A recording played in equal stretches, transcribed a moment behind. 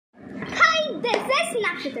is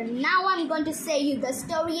Nakshatra. Now I'm going to say you the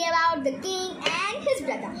story about the king and his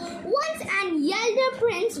brother. Once an elder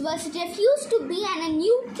prince was refused to be a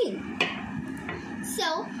new king.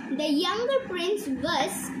 So the younger prince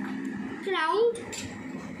was crowned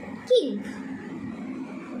king.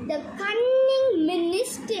 The cunning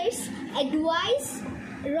ministers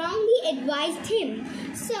wrongly advised him.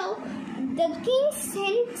 So the king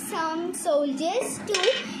sent some soldiers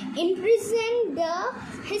to imprison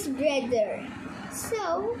his brother.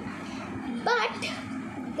 But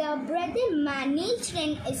the brother managed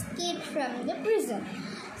and escaped from the prison.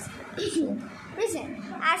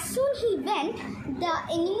 As soon he went, the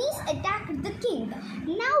enemies attacked the king.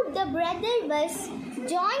 Now the brother was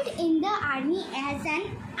joined in the army as an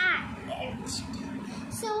archer.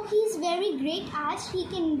 So he is very great archer. He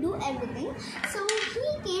can do everything. So he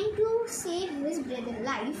came to save his brother's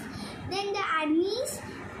life. Then the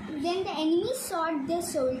enemies saw the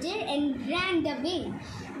soldier and ran away.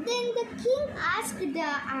 Then the king asked the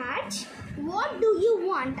archer, "What do you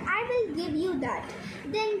want? I will give you that."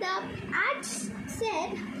 Then the archer said,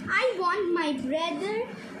 "I want my brother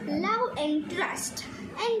love and trust."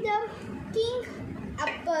 And the king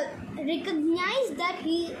recognized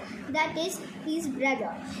that is his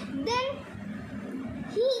brother. Then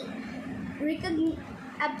he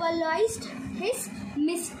apologized his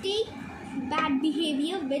mistake, bad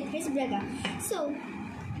behavior with his brother. So,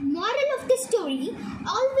 moral of the story: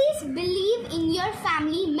 always believe in your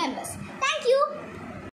family members. Thank you.